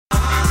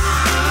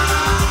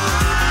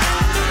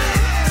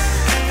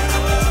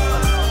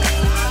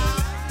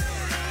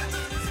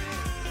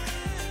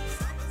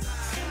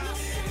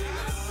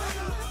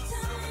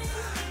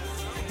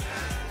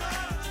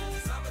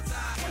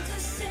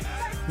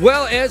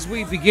Well, as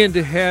we begin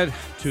to head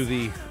to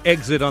the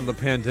exit on the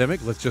pandemic,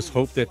 let's just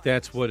hope that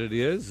that's what it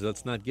is.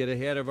 Let's not get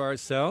ahead of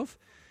ourselves.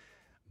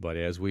 But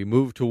as we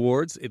move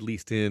towards, at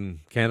least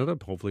in Canada,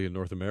 hopefully in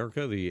North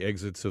America, the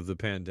exits of the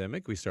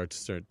pandemic, we start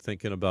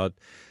thinking about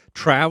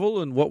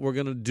travel and what we're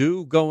going to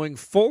do going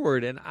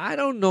forward. And I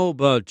don't know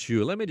about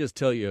you. Let me just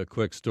tell you a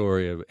quick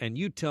story, and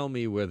you tell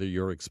me whether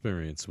your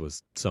experience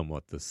was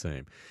somewhat the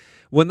same.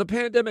 When the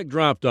pandemic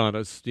dropped on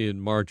us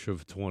in March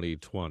of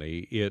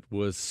 2020, it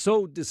was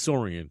so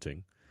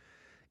disorienting.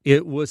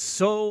 It was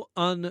so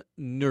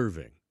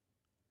unnerving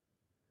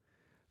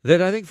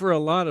that I think for a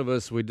lot of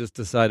us, we just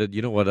decided,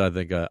 you know what, I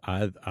think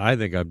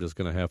I'm just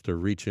going to have to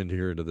reach in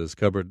here into this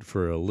cupboard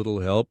for a little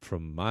help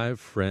from my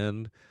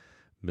friend,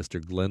 Mr.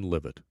 Glenn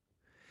Livett.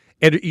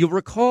 And you'll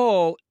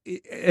recall,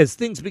 as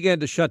things began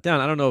to shut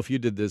down, I don't know if you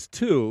did this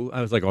too,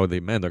 I was like, oh,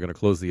 they're going to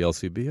close the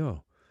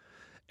LCBO.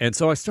 And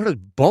so I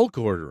started bulk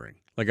ordering.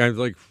 Like, I was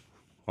like,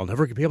 I'll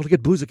never be able to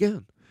get booze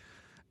again.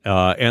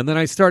 And then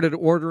I started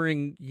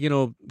ordering,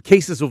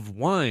 cases of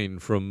wine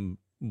from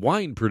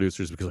wine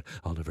producers because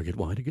I'll never get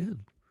wine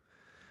again.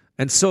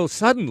 And so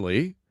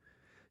suddenly,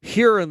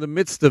 here in the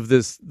midst of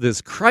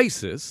this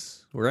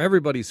crisis where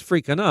everybody's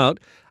freaking out,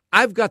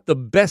 I've got the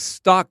best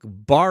stock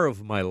bar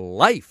of my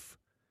life.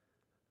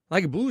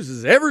 Like, booze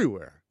is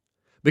everywhere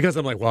because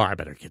I'm like, well, I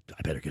better get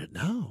it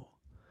now.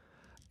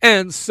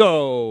 And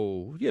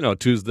so,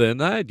 Tuesday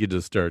night, you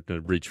just start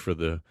to reach for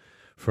the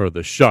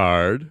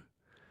Shard.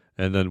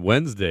 And then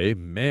Wednesday,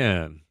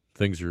 man,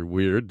 things are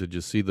weird. Did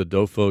you see the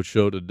Dofo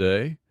show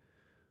today?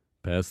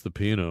 Pass the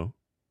Pinot.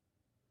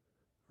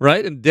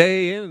 Right? And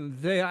day in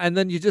and day out. And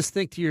then you just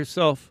think to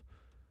yourself,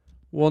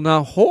 well,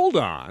 now hold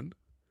on.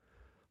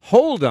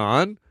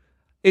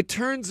 It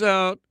turns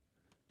out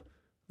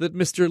that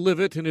Mr.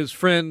 Livett and his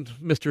friend,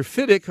 Mr.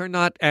 Fiddick, are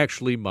not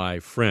actually my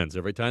friends.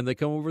 Every time they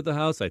come over to the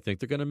house, I think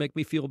they're going to make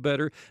me feel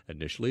better.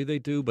 Initially they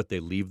do, but they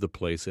leave the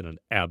place in an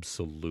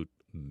absolute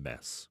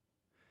mess.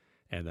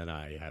 And then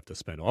I have to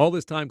spend all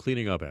this time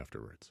cleaning up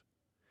afterwards.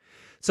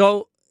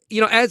 So,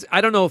 as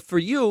I don't know for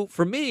you,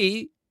 for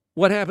me,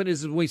 what happened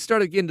is when we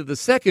started getting to the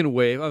second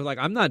wave, I was like,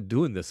 I'm not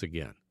doing this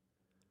again.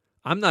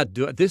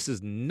 This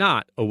is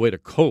not a way to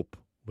cope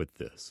with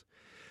this.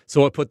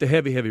 So I put the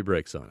heavy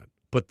brakes on it.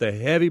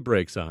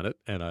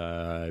 And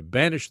I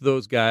banished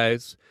those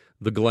guys,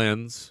 the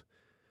Glens,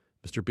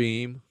 Mr.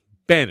 Beam,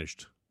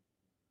 banished.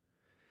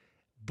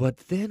 But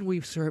then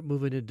we start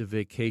moving into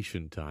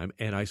vacation time,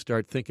 and I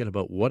start thinking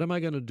about what am I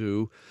going to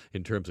do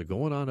in terms of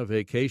going on a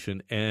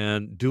vacation,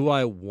 and do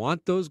I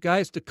want those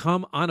guys to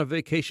come on a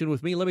vacation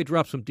with me? Let me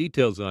drop some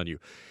details on you.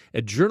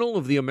 A Journal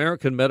of the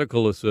American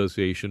Medical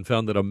Association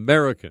found that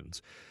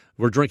Americans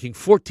were drinking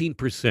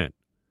 14%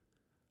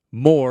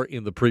 more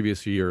in the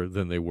previous year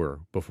than they were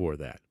before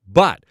that.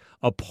 But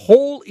a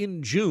poll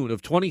in June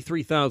of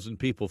 23,000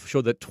 people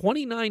showed that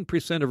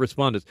 29% of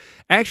respondents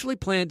actually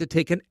planned to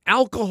take an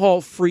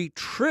alcohol-free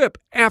trip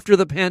after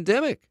the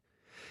pandemic.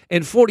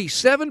 And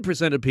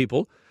 47% of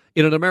people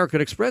in an American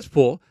Express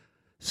poll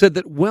said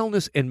that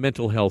wellness and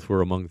mental health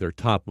were among their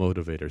top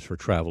motivators for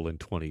travel in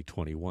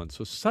 2021.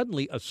 So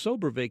suddenly a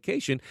sober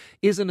vacation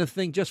isn't a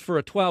thing just for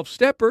a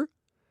 12-stepper.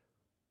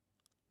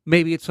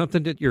 Maybe it's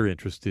something that you're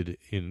interested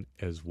in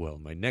as well.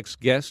 My next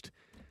guest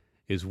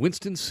is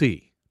Winston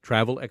C.,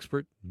 travel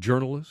expert,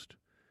 journalist.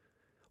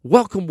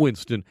 Welcome,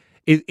 Winston.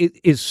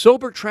 Is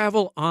sober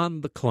travel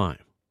on the climb?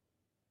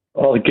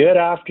 Well, good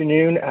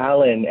afternoon,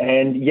 Alan.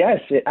 And yes,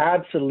 it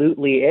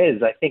absolutely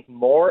is. I think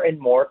more and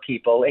more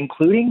people,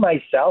 including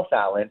myself,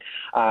 Alan,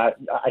 I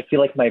feel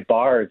like my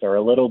bars are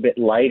a little bit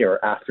lighter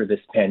after this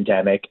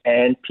pandemic,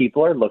 and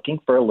people are looking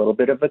for a little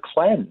bit of a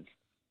cleanse.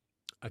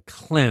 A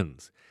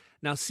cleanse.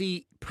 Now,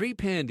 see,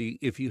 pre-pandy,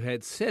 if you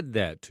had said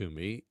that to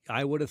me,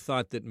 I would have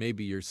thought that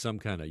maybe you're some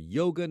kind of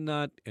yoga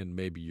nut and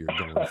maybe you're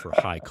going for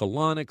high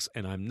colonics,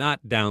 and I'm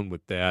not down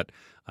with that.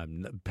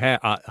 I'm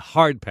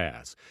hard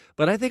pass.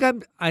 But I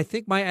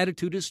think my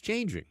attitude is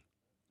changing.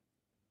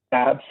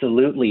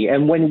 Absolutely.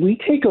 And when we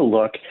take a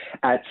look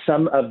at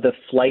some of the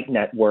flight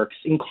networks,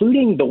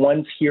 including the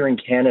ones here in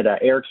Canada,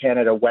 Air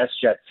Canada,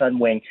 WestJet,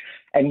 Sunwing,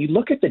 and you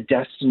look at the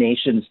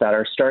destinations that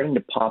are starting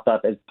to pop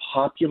up as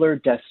popular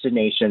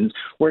destinations,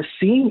 we're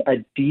seeing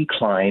a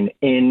decline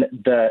in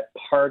the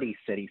party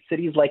cities.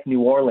 Cities like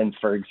New Orleans,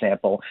 for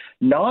example,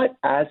 not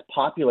as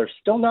popular,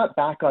 still not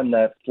back on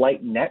the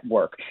flight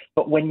network.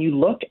 But when you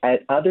look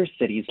at other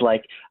cities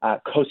like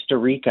Costa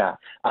Rica,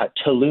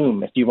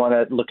 Tulum, if you want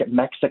to look at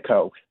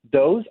Mexico,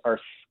 those are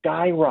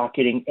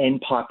skyrocketing in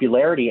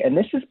popularity. And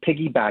this is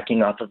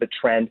piggybacking off of a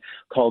trend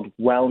called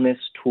wellness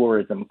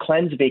tourism,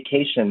 cleanse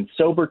vacation,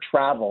 sober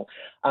travel,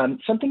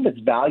 something that's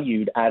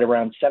valued at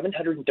around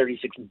 $736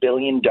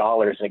 billion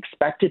and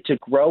expected to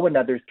grow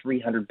another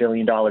 $300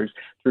 billion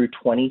through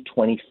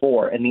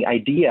 2024. And the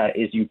idea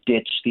is you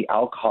ditch the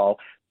alcohol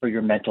for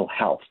your mental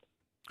health.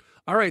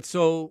 All right.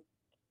 So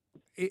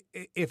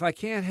if I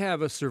can't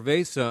have a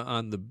cerveza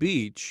on the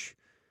beach,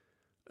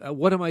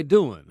 what am I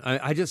doing?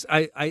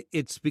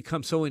 It's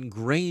become so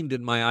ingrained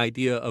in my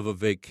idea of a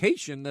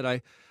vacation that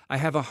I I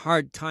have a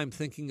hard time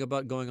thinking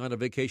about going on a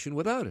vacation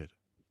without it.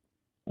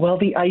 Well,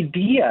 the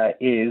idea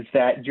is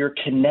that you're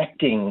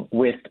connecting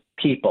with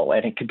people,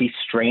 and it could be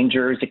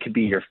strangers, it could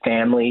be your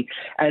family.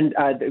 And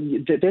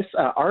this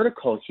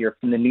article here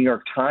from the New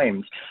York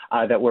Times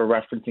that we're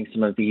referencing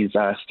some of these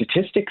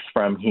statistics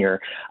from here,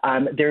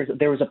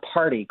 there was a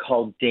party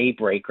called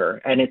Daybreaker,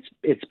 and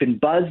it's been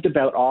buzzed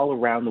about all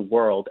around the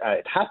world.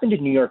 It happened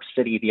in New York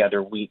City the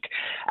other week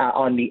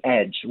on the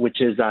Edge,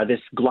 which is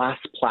this glass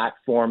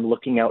platform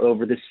looking out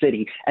over the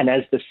city. And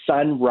as the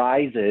sun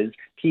rises,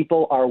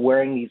 people are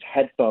wearing these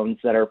headphones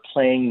that are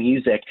playing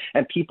music,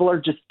 and people are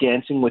just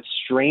dancing with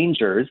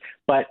strangers,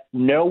 but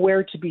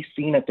nowhere to be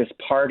seen at this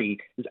party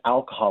is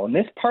alcohol. And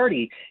this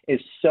party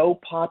is so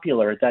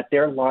popular that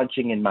they're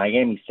launching in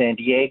Miami, San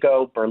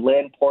Diego,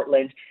 Berlin,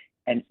 Portland,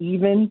 and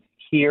even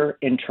here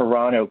in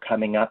Toronto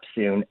coming up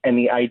soon. And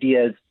the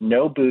idea is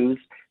no booze,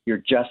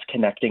 you're just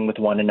connecting with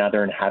one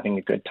another and having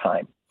a good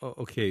time. Oh,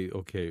 okay.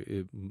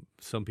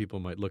 Some people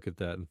might look at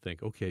that and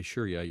think, okay,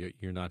 sure, yeah,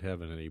 you're not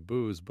having any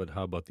booze, but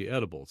how about the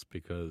edibles?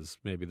 Because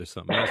maybe there's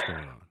something else going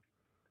on.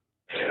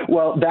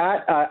 Well,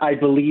 that I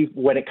believe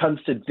when it comes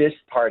to this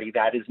party,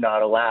 that is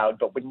not allowed.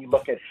 But when you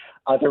look at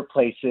other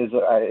places,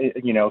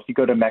 if you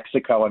go to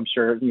Mexico, I'm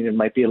sure it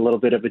might be a little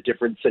bit of a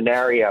different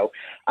scenario.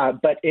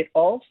 But it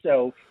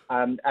also,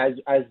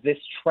 as this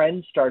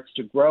trend starts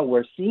to grow,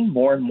 we're seeing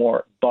more and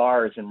more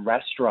bars and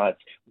restaurants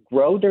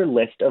grow their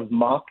list of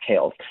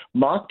mocktails.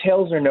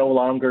 Mocktails are no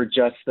longer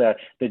just the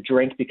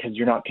drink because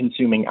you're not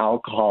consuming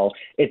alcohol.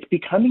 It's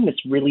becoming this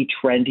really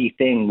trendy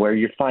thing where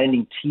you're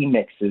finding tea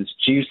mixes,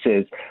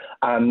 juices,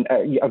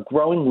 a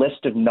growing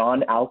list of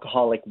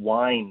non-alcoholic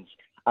wines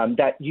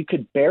that you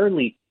could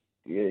barely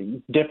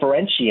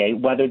differentiate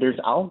whether there's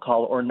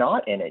alcohol or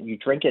not in it. You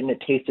drink it and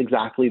it tastes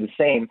exactly the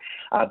same,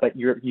 but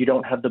you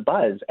don't have the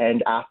buzz.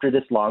 And after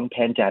this long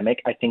pandemic,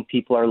 I think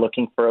people are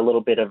looking for a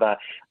little bit of a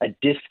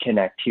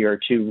disconnect here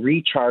to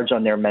recharge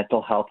on their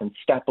mental health and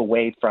step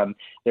away from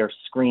their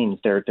screens,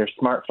 their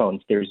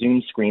smartphones, their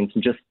Zoom screens,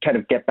 and just kind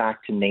of get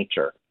back to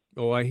nature.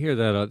 Oh, I hear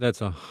that.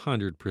 That's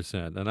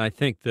 100%. And I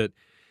think that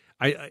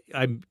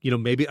I'm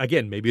maybe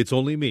it's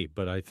only me,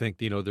 but I think,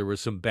 there were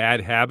some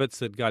bad habits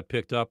that got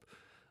picked up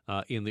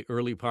in the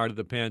early part of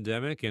the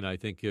pandemic, and I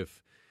think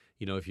if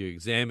you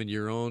examine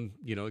your own,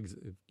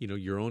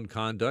 your own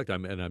conduct,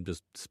 I'm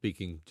just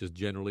speaking just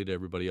generally to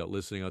everybody out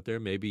listening out there,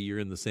 maybe you're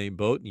in the same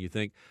boat and you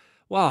think,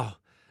 wow,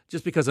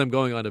 just because I'm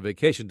going on a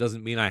vacation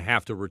doesn't mean I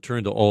have to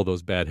return to all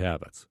those bad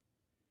habits.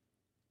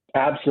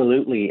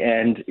 Absolutely,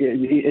 and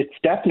it's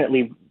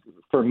definitely.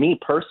 For me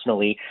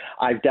personally,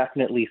 I've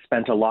definitely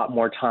spent a lot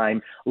more time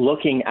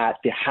looking at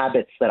the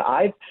habits that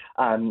I've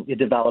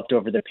developed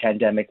over the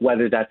pandemic,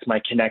 whether that's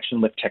my connection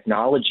with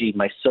technology,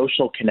 my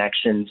social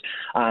connections,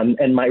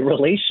 and my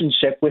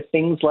relationship with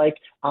things like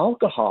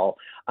alcohol.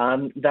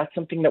 That's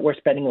something that we're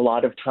spending a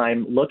lot of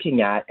time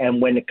looking at.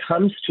 And when it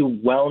comes to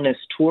wellness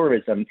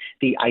tourism,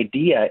 the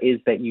idea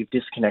is that you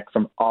disconnect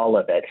from all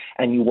of it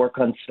and you work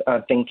on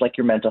things like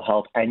your mental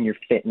health and your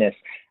fitness.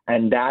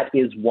 And that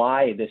is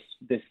why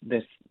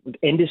this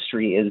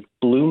industry is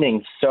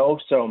blooming so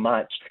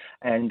much.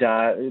 And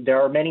there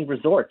are many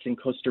resorts in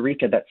Costa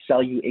Rica that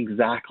sell you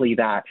exactly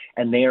that.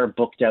 And they are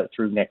booked out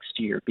through next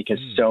year because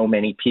so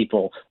many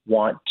people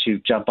want to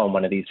jump on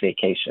one of these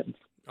vacations.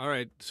 All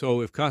right.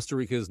 So if Costa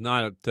Rica is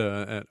not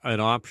an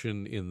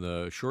option in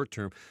the short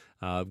term,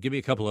 give me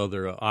a couple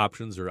other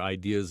options or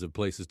ideas of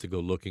places to go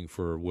looking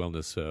for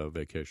wellness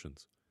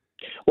vacations.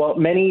 Well,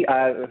 many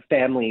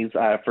families,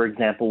 for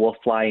example, will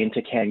fly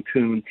into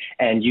Cancun,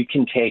 and you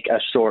can take a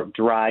short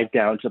drive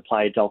down to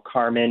Playa del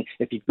Carmen.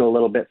 If you go a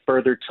little bit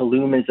further,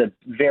 Tulum is a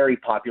very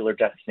popular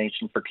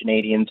destination for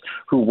Canadians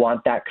who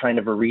want that kind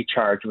of a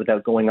recharge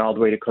without going all the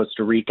way to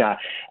Costa Rica.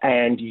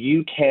 And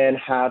you can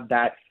have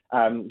that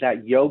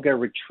yoga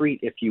retreat,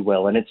 if you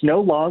will. And it's no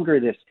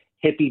longer this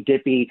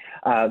hippy-dippy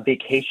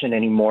vacation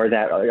anymore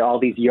that all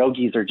these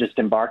yogis are just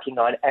embarking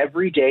on.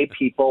 Every day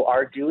people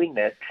are doing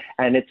this,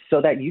 and it's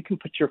so that you can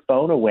put your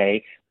phone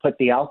away, put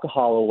the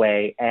alcohol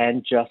away,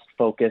 and just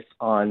focus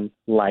on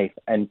life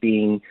and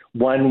being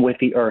one with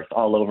the earth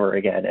all over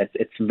again.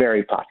 It's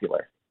very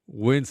popular.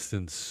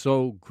 Winston,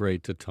 so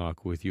great to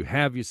talk with you.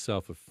 Have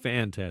yourself a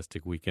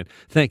fantastic weekend.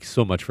 Thanks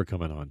so much for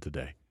coming on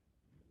today.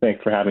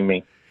 Thanks for having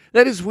me.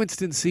 That is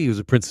Winston C., who's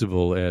a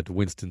principal at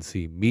Winston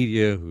C.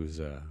 Media, who's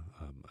a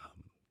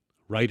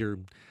writer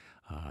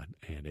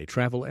and a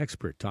travel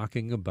expert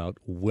talking about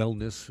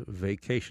wellness vacation.